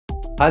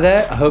Hi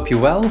there, I hope you're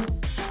well.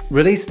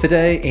 Released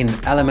today in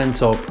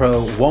Elementor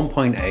Pro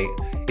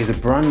 1.8 is a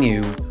brand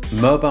new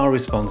mobile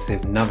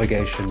responsive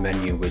navigation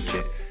menu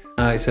widget.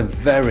 Now it's a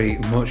very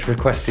much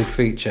requested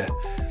feature.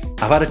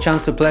 I've had a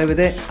chance to play with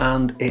it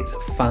and it's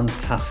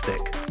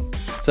fantastic.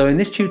 So in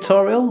this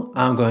tutorial,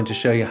 I'm going to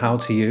show you how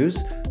to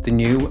use the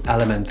new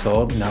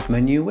Elementor Nav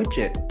Menu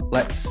widget.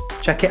 Let's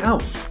check it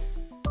out.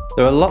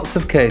 There are lots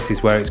of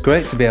cases where it's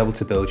great to be able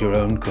to build your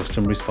own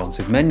custom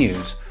responsive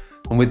menus.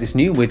 And with this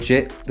new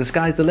widget, the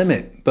sky's the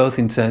limit, both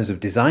in terms of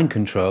design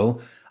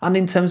control and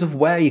in terms of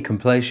where you can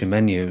place your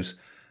menus.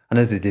 And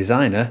as a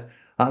designer,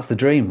 that's the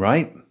dream,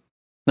 right?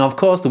 Now, of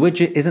course, the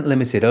widget isn't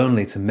limited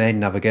only to main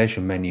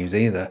navigation menus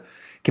either.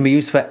 It can be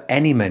used for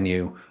any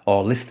menu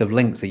or list of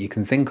links that you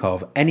can think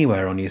of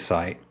anywhere on your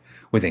site,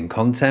 within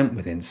content,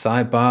 within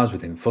sidebars,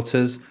 within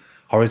footers,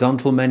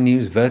 horizontal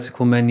menus,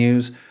 vertical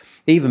menus,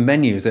 even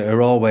menus that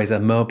are always a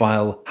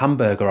mobile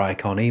hamburger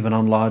icon, even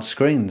on large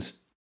screens.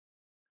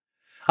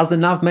 As the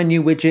Nav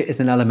Menu widget is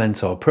an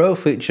Elementor Pro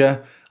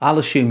feature, I'll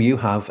assume you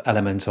have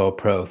Elementor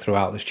Pro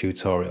throughout this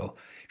tutorial.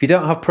 If you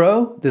don't have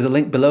Pro, there's a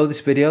link below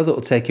this video that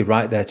will take you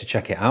right there to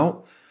check it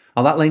out.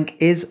 Now that link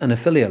is an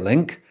affiliate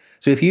link,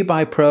 so if you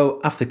buy Pro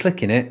after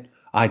clicking it,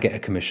 I get a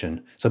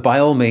commission. So by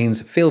all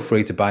means, feel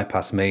free to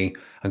bypass me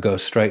and go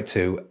straight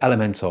to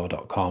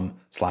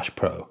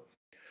elementor.com/pro.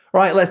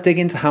 Right, let's dig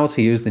into how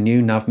to use the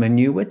new Nav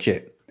Menu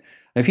widget.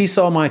 Now, if you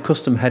saw my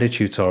custom header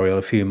tutorial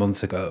a few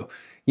months ago,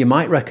 you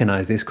might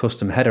recognize this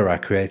custom header I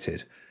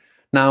created.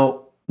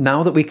 Now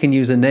that we can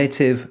use a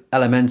native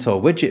Elementor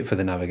widget for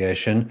the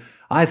navigation,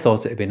 I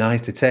thought it'd be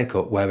nice to take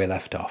up where we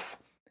left off.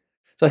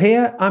 So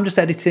here I'm just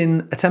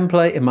editing a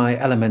template in my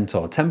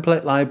Elementor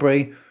template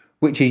library,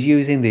 which is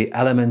using the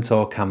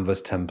Elementor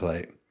canvas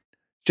template.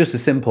 Just a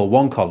simple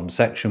one-column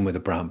section with a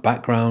brown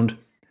background.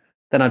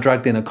 Then I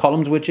dragged in a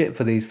columns widget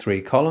for these 3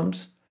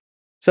 columns,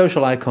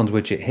 social icons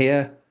widget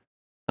here,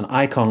 an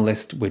icon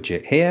list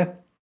widget here,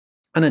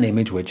 and an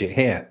image widget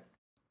here.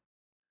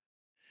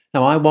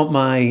 Now I want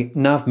my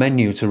nav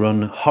menu to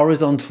run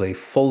horizontally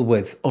full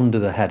width under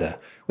the header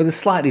with a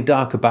slightly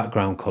darker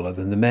background colour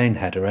than the main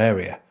header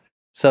area.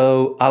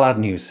 So I'll add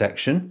new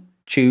section,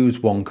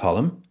 choose one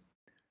column.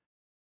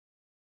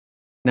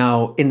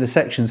 Now in the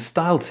section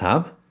style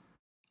tab,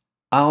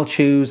 I'll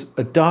choose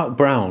a dark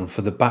brown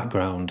for the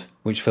background,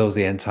 which fills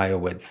the entire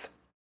width.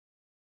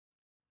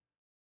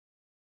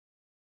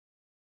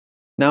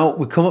 Now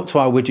we come up to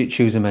our widget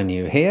chooser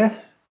menu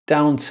here,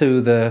 down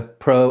to the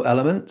Pro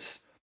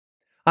elements,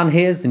 and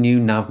here's the new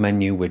Nav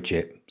Menu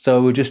widget,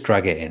 so we'll just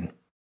drag it in.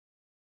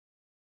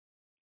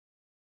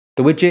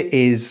 The widget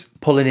is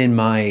pulling in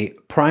my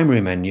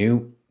primary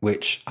menu,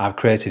 which I've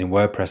created in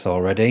WordPress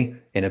already,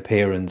 in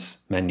Appearance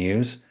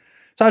menus.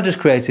 So I just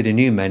created a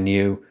new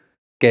menu,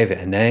 gave it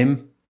a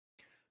name,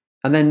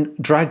 and then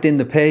dragged in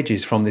the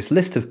pages from this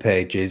list of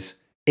pages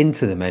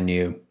into the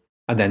menu,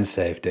 and then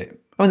saved it.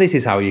 I mean, this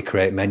is how you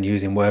create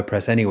menus in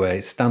WordPress anyway,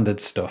 it's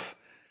standard stuff.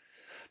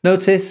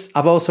 Notice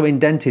I've also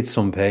indented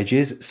some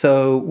pages,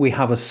 so we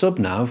have a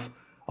subnav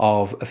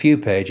of a few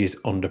pages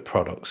under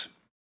products.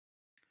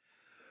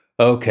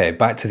 Okay,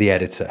 back to the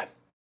editor.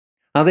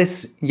 Now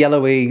this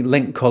yellowy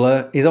link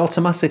colour is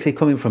automatically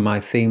coming from my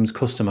theme's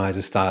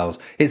customizer styles.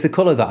 It's the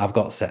colour that I've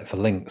got set for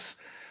links.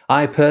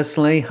 I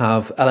personally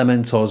have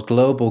Elementor's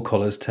global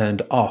colours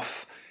turned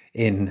off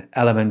in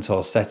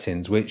Elementor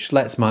settings, which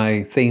lets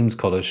my theme's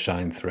colours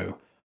shine through.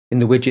 In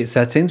the widget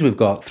settings, we've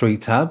got 3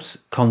 tabs,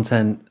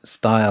 Content,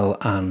 Style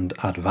and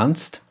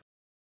Advanced.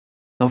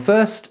 Now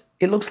first,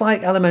 it looks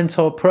like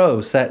Elementor Pro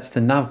sets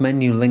the nav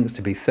menu links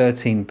to be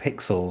 13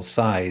 pixels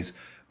size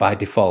by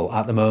default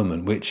at the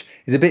moment, which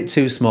is a bit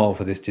too small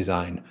for this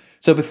design.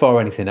 So before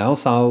anything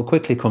else, I'll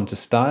quickly come to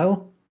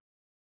Style.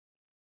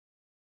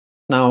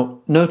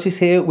 Now notice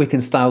here we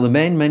can style the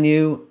main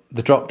menu,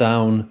 the drop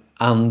down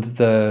and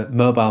the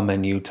mobile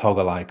menu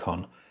toggle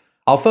icon.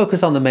 I'll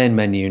focus on the main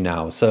menu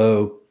now,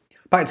 so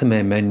back to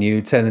main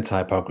menu, turn the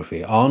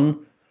typography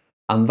on,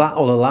 and that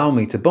will allow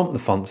me to bump the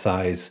font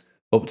size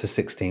up to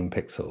 16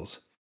 pixels.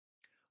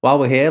 While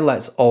we're here,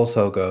 let's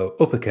also go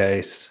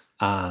uppercase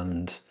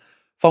and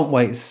font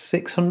weight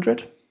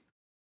 600.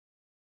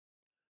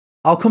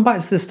 I'll come back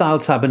to the style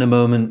tab in a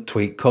moment,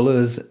 tweak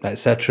colours,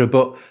 etc.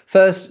 But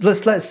first,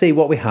 let's see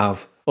what we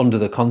have under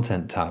the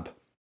content tab.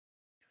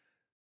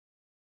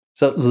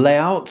 So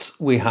layout,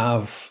 we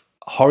have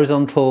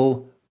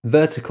horizontal,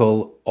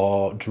 vertical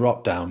or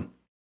drop down.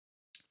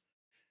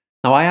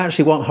 Now I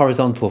actually want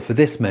horizontal for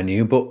this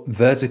menu, but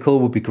vertical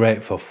would be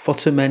great for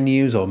footer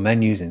menus or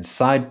menus in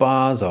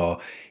sidebars or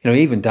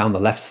even down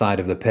the left side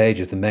of the page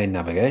as the main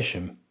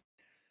navigation.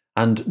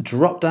 And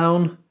drop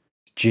down,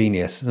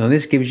 genius. Now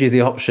this gives you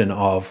the option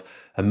of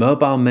a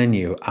mobile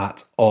menu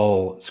at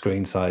all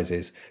screen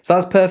sizes. So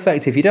that's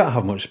perfect if you don't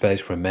have much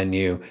space for a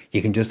menu,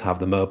 you can just have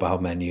the mobile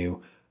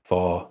menu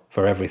for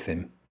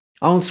everything.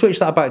 I'll switch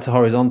that back to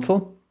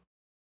horizontal.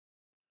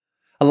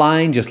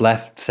 Align just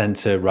left,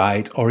 center,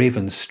 right, or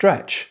even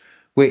stretch,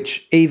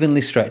 which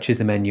evenly stretches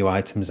the menu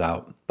items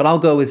out. But I'll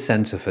go with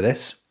center for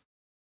this.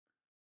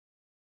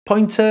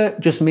 Pointer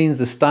just means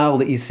the style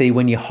that you see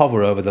when you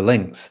hover over the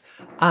links,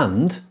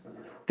 and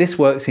this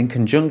works in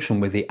conjunction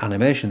with the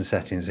animation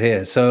settings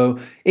here. So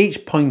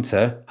each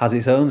pointer has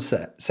its own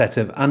set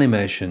of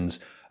animations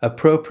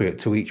appropriate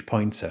to each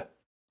pointer.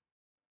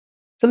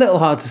 It's a little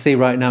hard to see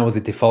right now with the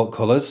default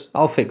colours.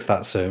 I'll fix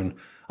that soon.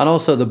 And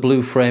also the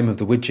blue frame of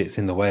the widget's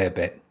in the way a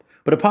bit.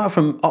 But apart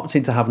from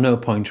opting to have no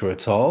pointer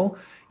at all,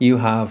 you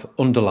have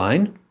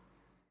underline,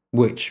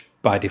 which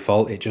by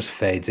default it just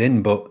fades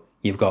in, but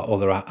you've got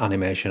other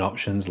animation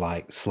options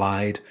like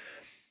slide.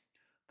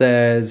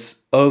 There's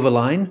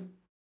overline.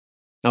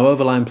 Now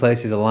overline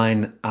places a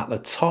line at the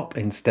top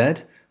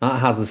instead.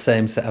 That has the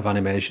same set of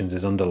animations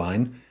as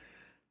underline.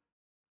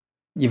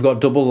 You've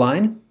got double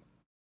line,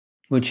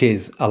 which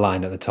is a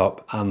line at the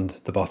top and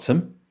the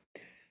bottom.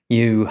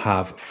 You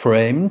have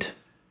framed.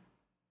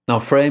 Now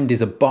framed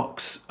is a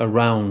box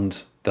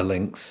around the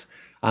links,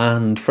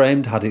 and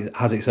framed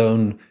has its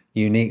own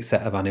unique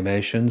set of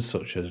animations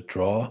such as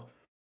draw.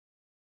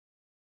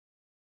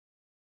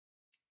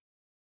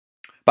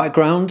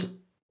 Background.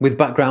 With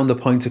background, the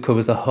pointer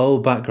covers the whole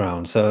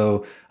background,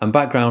 and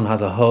background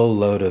has a whole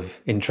load of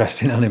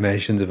interesting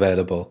animations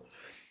available.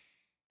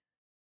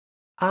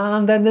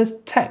 And then there's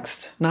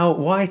text. Now,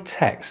 why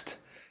text?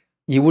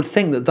 You would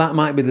think that that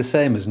might be the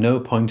same as no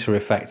pointer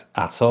effect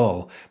at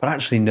all, but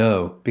actually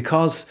no,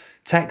 because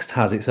text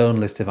has its own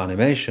list of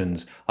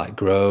animations like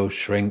grow,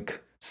 shrink,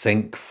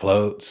 sync,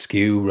 float,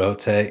 skew,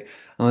 rotate,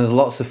 and there's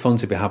lots of fun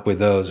to be had with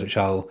those, which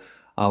I'll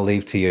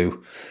leave to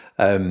you.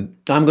 I'm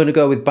going to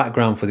go with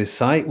background for this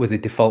site with the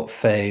default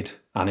fade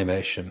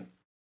animation.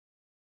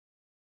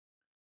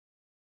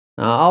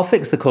 Now, I'll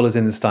fix the colours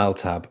in the Style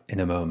tab in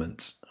a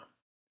moment.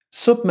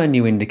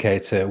 Submenu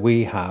indicator,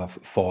 we have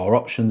 4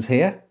 options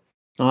here.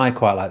 I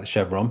quite like the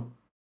chevron.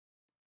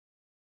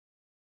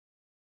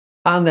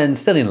 And then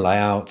still in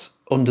layout,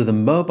 under the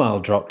mobile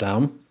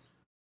drop-down.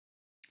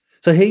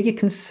 So here you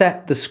can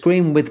set the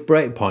screen width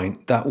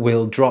breakpoint that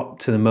will drop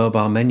to the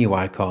mobile menu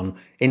icon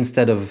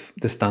instead of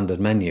the standard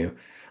menu.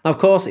 Now, of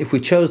course, if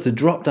we chose the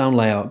drop-down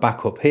layout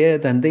back up here,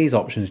 then these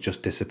options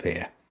just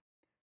disappear.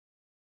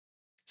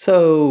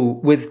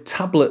 So with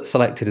tablet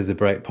selected as the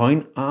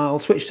breakpoint, I'll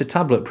switch to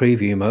tablet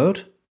preview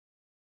mode.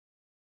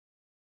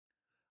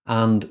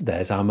 And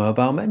there's our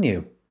mobile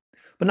menu.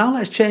 But now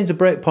let's change the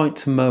breakpoint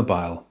to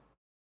mobile.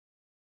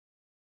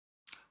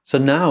 So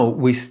now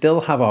we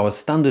still have our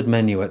standard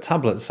menu at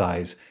tablet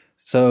size.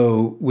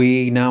 So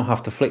we now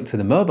have to flick to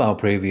the mobile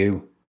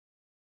preview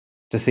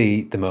to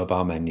see the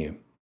mobile menu.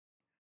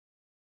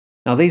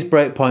 Now these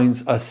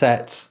breakpoints are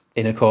set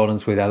in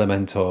accordance with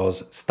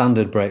Elementor's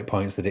standard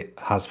breakpoints that it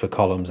has for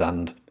columns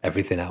and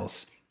everything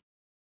else.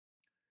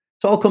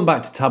 So I'll come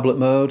back to tablet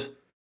mode.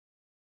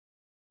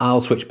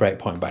 I'll switch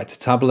breakpoint back to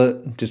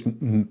tablet, just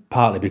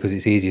partly because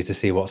it's easier to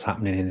see what's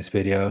happening in this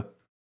video.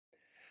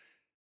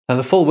 Now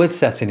the full width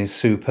setting is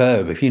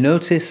superb. If you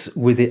notice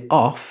with it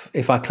off,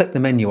 if I click the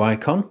menu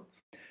icon,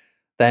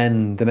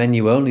 then the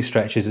menu only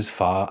stretches as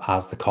far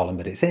as the column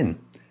that it's in.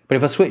 But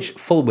if I switch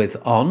full width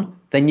on,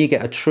 then you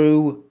get a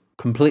true,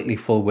 completely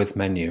full width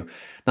menu.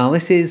 Now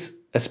this is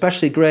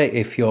especially great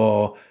if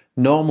your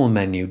normal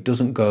menu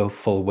doesn't go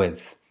full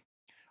width.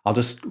 I'll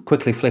just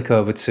quickly flick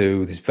over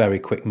to this very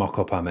quick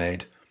mock-up I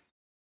made.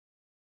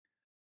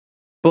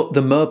 But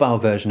the mobile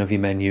version of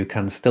your menu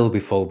can still be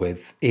full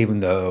width,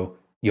 even though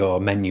your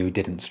menu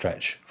didn't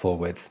stretch full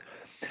width.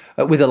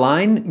 With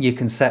Align, you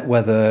can set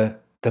whether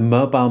the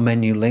mobile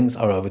menu links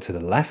are over to the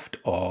left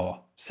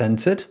or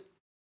centered.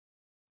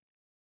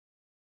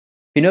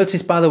 You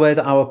notice, by the way,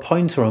 that our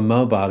pointer on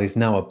mobile is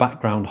now a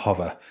background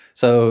hover,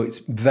 so it's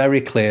very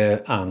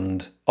clear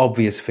and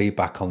obvious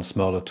feedback on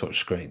smaller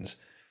touchscreens.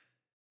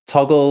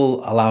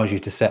 Toggle allows you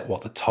to set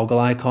what the toggle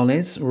icon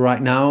is.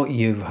 Right now,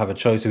 you have a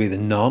choice of either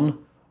none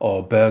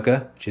or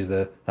burger, which is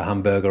the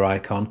hamburger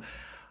icon.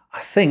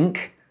 I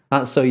think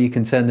that's so you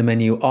can turn the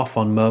menu off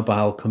on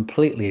mobile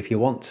completely if you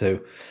want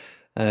to.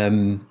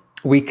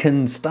 We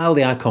can style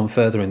the icon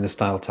further in the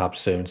Style tab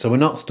soon, so we're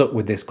not stuck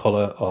with this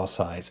colour or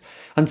size.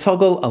 And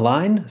Toggle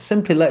Align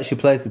simply lets you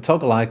place the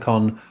toggle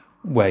icon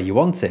where you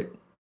want it.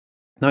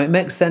 Now it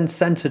makes sense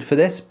centered for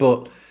this,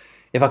 but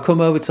if I come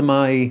over to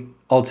my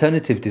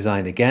alternative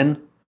design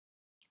again,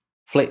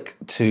 flick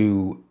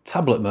to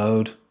tablet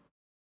mode,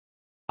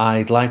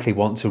 I'd likely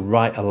want to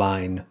right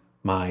align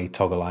my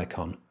toggle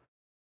icon.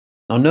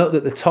 Now note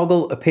that the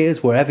toggle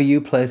appears wherever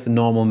you place the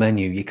normal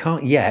menu. You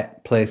can't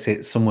yet place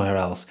it somewhere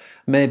else.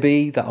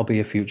 Maybe that'll be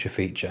a future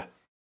feature.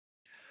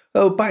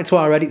 So back to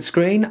our edit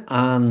screen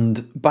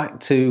and back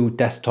to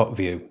desktop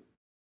view.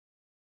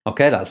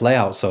 Okay, that's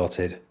layout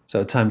sorted.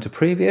 So time to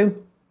preview.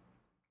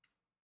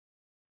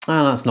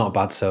 And that's not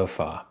bad so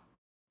far.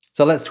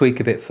 So let's tweak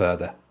a bit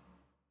further.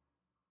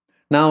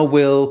 Now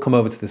we'll come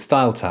over to the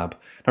Style tab.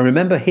 Now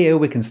remember here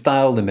we can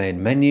style the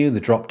main menu, the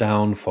drop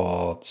down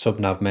for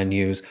sub-nav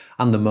menus,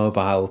 and the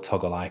mobile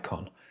toggle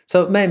icon.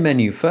 So main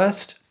menu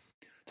first.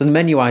 So the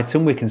menu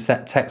item we can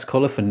set text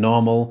colour for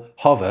normal,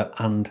 hover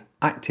and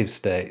active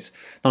states.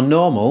 Now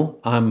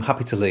normal I'm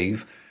happy to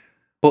leave,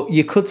 but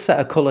you could set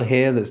a colour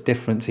here that's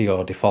different to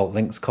your default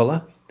links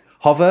colour.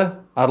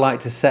 Hover, I'd like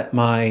to set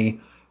my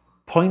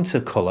pointer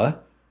color.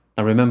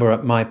 Now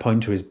remember, my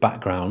pointer is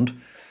background.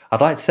 I'd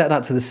like to set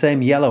that to the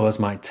same yellow as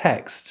my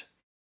text.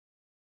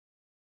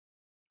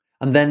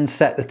 And then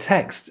set the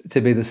text to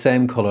be the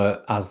same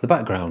color as the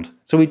background.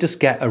 So we just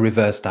get a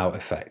reversed out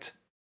effect.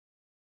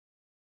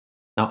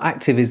 Now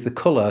active is the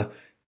color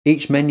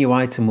each menu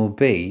item will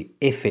be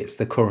if it's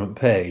the current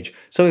page.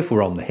 So if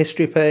we're on the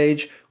history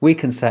page, we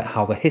can set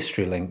how the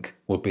history link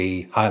will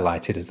be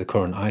highlighted as the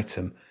current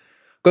item.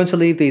 I'm going to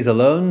leave these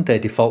alone. They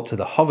default to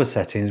the hover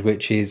settings,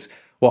 which is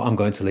what I'm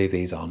going to leave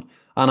these on.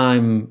 And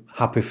I'm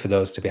happy for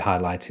those to be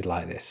highlighted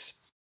like this.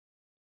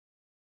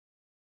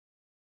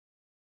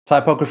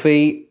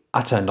 Typography,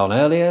 I turned on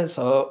earlier,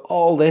 so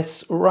all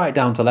this right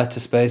down to letter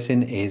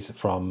spacing is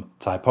from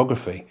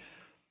Typography.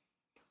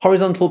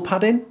 Horizontal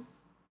padding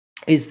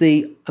is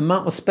the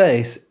amount of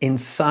space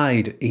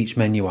inside each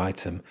menu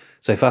item.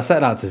 So if I set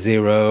that to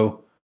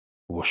 0,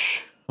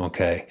 whoosh,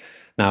 okay.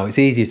 Now it's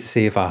easier to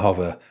see if I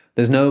hover.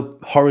 There's no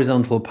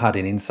horizontal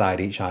padding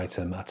inside each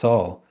item at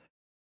all.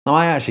 Now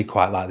I actually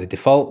quite like the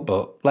default,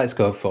 but let's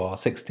go for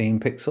 16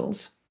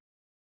 pixels.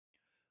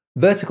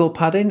 Vertical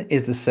padding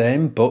is the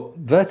same, but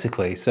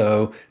vertically.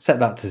 So set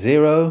that to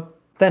 0,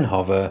 then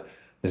hover.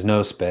 There's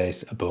no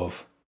space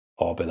above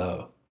or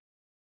below.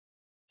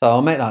 So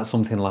I'll make that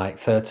something like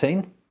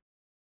 13.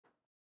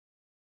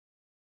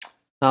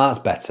 Now that's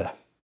better.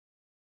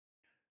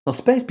 Now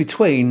space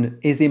between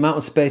is the amount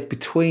of space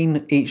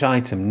between each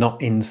item, not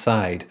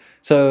inside.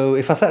 So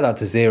if I set that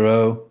to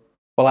 0,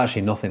 well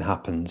actually nothing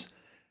happens.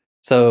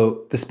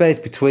 So the space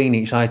between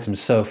each item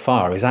so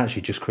far is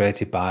actually just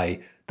created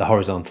by the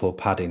horizontal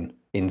padding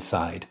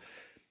inside.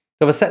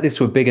 So if I set this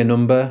to a bigger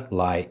number,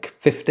 like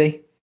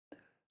 50,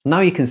 now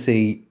you can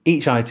see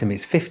each item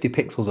is 50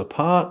 pixels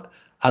apart,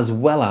 as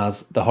well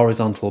as the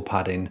horizontal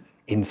padding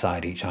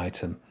inside each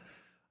item.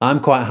 I'm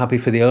quite happy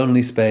for the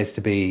only space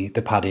to be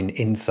the padding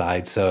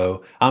inside,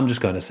 so I'm just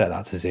going to set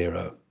that to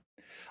 0.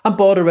 And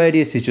border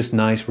radius is just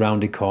nice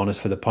rounded corners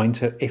for the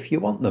pointer if you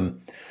want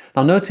them.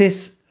 Now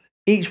notice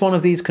each one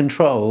of these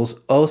controls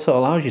also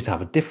allows you to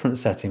have a different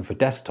setting for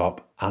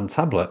desktop and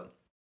tablet,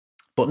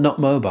 but not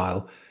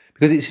mobile,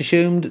 because it's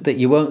assumed that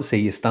you won't see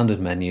your standard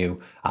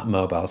menu at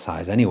mobile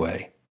size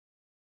anyway.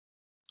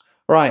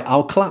 Right,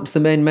 I'll collapse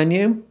the main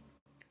menu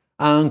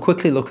and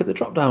quickly look at the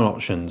drop-down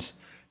options.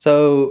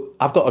 So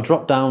I've got a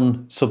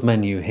drop-down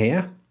submenu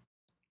here.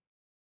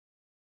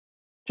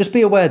 Just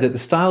be aware that the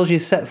styles you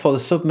set for the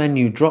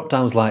submenu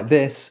drop-downs like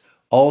this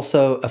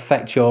also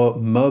affect your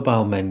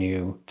mobile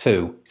menu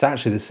too. It's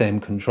actually the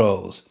same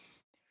controls.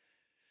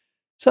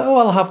 So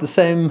I'll have the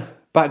same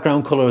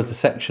background color as the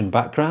section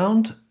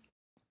background,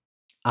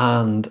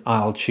 and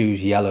I'll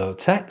choose yellow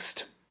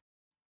text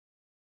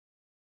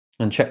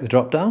and check the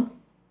drop-down.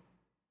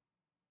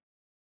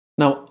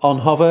 Now on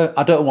hover,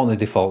 I don't want the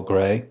default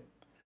grey.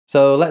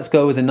 So let's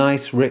go with a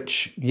nice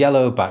rich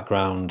yellow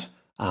background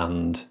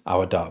and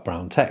our dark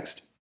brown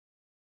text.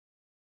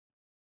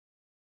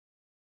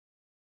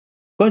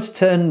 I'm going to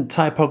turn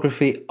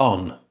typography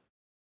on.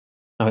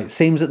 Now it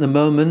seems at the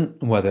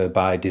moment, whether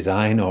by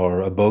design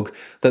or a bug,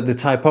 that the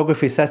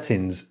typography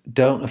settings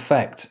don't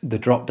affect the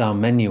drop-down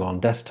menu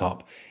on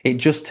desktop. It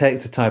just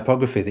takes the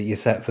typography that you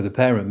set for the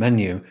parent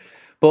menu.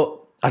 But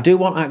I do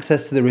want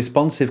access to the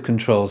responsive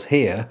controls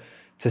here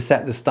to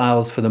set the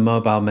styles for the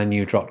mobile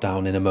menu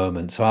drop-down in a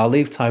moment, so I'll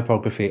leave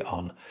typography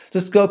on.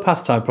 Just go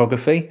past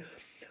typography.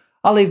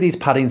 I'll leave these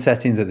padding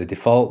settings at the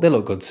default, they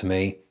look good to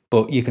me,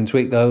 but you can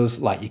tweak those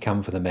like you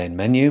can for the main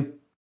menu.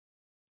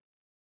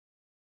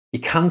 You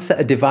can set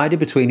a divider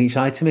between each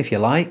item if you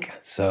like,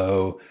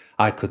 so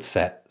I could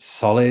set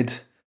solid,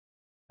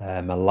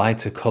 a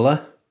lighter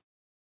colour,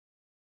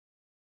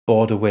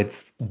 border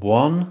width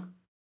 1,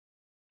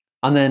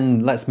 and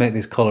then let's make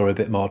this colour a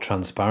bit more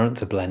transparent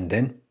to blend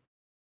in.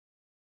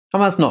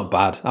 And that's not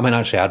bad. I mean,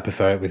 actually, I'd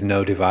prefer it with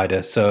no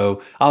divider,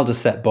 so I'll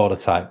just set border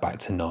type back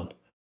to none.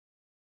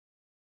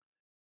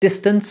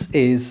 Distance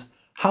is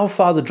how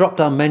far the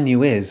drop-down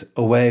menu is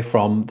away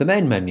from the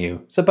main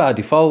menu. So by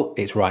default,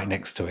 it's right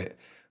next to it.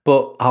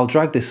 But I'll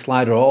drag this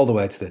slider all the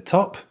way to the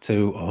top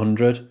to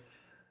 100,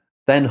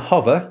 then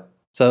hover,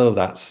 so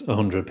that's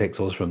 100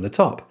 pixels from the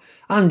top.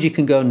 And you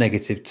can go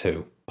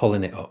 -2,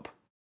 pulling it up.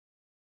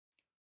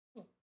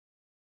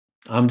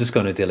 I'm just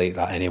going to delete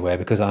that anyway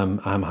because I'm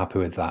happy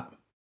with that.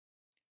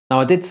 Now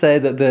I did say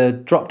that the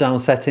drop-down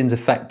settings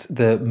affect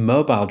the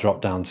mobile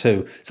drop-down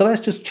too, so let's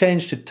just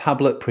change to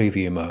tablet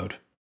preview mode.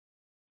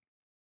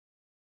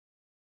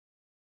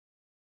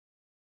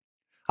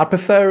 I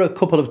prefer a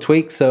couple of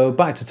tweaks, so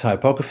back to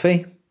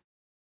typography,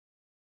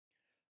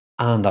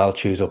 and I'll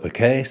choose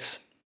uppercase.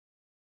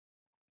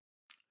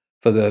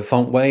 For the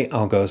font weight,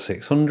 I'll go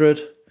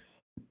 600,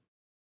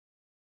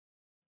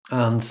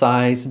 and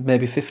size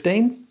maybe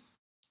 15.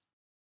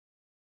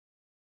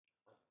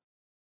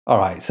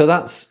 Alright, so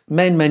that's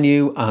main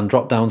menu and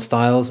drop-down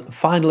styles.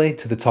 Finally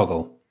to the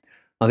toggle.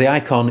 Now the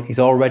icon is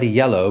already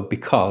yellow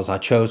because I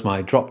chose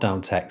my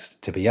drop-down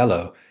text to be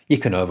yellow. You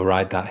can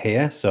override that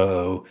here,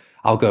 so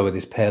I'll go with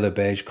this paler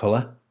beige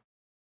colour.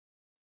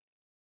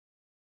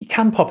 You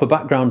can pop a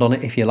background on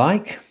it if you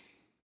like.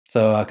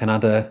 So I can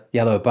add a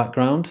yellow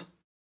background.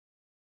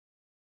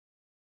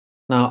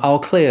 Now I'll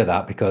clear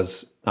that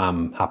because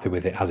I'm happy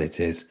with it as it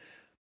is.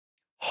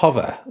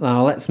 Hover.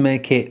 Now let's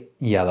make it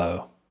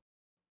yellow.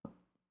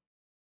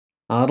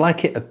 I'd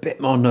like it a bit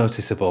more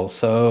noticeable,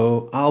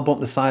 so I'll bump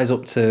the size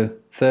up to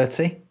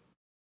 30.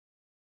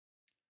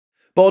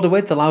 Border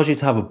width allows you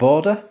to have a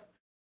border.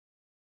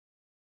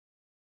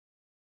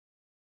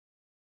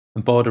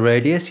 And border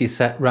radius, you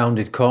set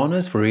rounded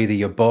corners for either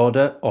your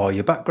border or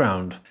your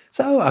background.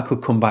 So I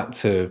could come back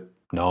to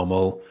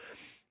normal.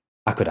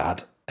 I could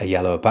add a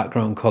yellow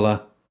background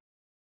colour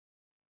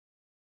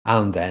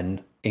and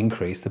then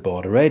increase the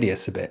border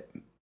radius a bit.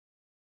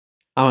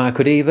 And I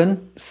could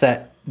even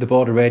set the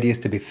border radius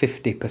to be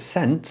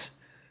 50%,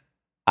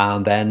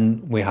 and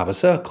then we have a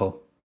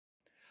circle.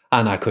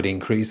 And I could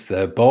increase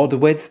the border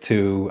width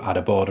to add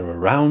a border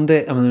around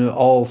it. I mean,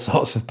 all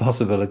sorts of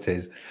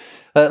possibilities.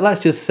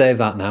 Let's just save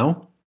that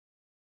now.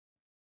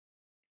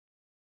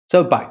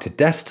 So back to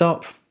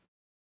desktop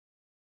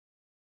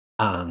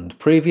and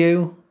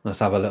preview. Let's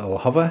have a little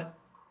hover.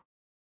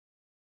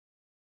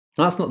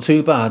 That's not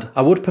too bad.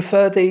 I would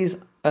prefer these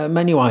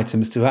menu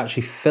items to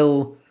actually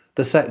fill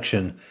the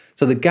section.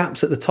 So the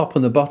gaps at the top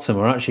and the bottom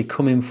are actually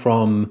coming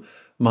from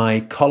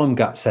my column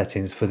gap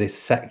settings for this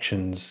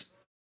sections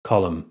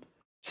column.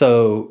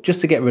 So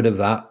just to get rid of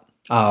that,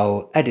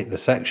 I'll edit the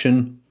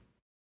section.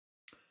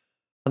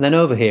 And then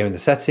over here in the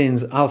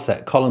settings, I'll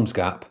set columns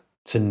gap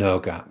to no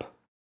gap.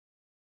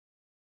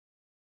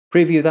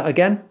 Preview that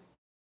again.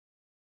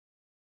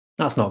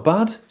 That's not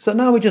bad. So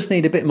now we just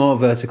need a bit more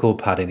vertical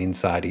padding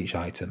inside each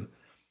item.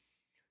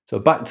 So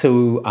back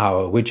to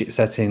our widget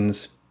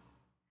settings,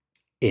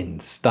 in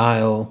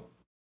style,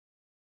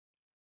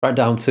 right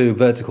down to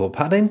vertical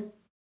padding.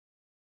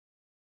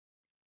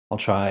 I'll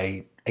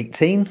try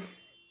 18.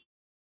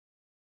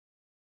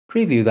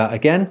 Preview that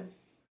again.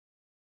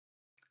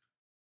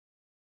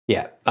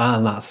 Yeah,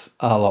 and that's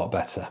a lot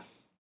better.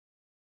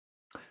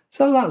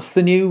 So that's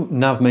the new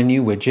Nav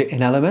Menu widget in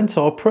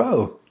Elementor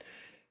Pro.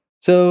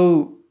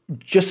 So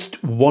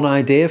just one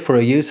idea for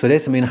a use for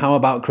this. I mean, how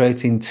about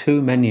creating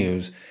two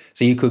menus?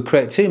 So you could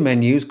create two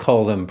menus,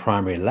 call them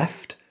primary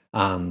left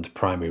and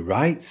primary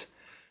right.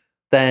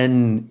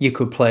 Then you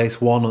could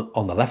place one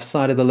on the left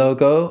side of the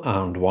logo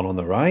and one on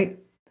the right.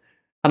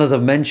 And as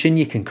I've mentioned,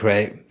 you can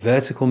create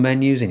vertical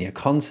menus in your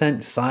content,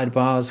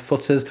 sidebars,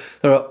 footers.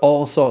 There are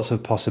all sorts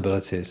of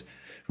possibilities.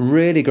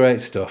 Really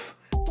great stuff.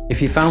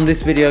 If you found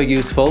this video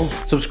useful,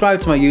 subscribe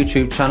to my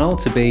YouTube channel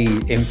to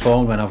be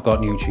informed when I've got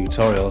new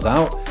tutorials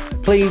out.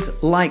 Please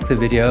like the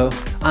video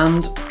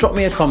and drop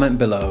me a comment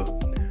below.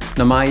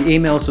 Now, my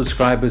email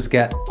subscribers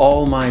get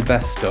all my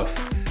best stuff,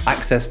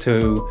 access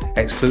to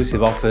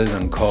exclusive offers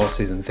and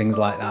courses and things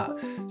like that.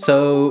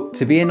 So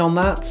to be in on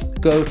that,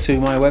 go to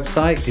my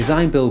website,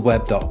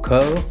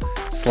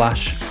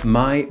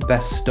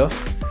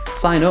 designbuildweb.co/mybeststuff,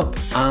 sign up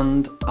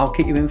and I'll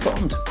keep you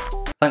informed.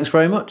 Thanks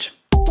very much.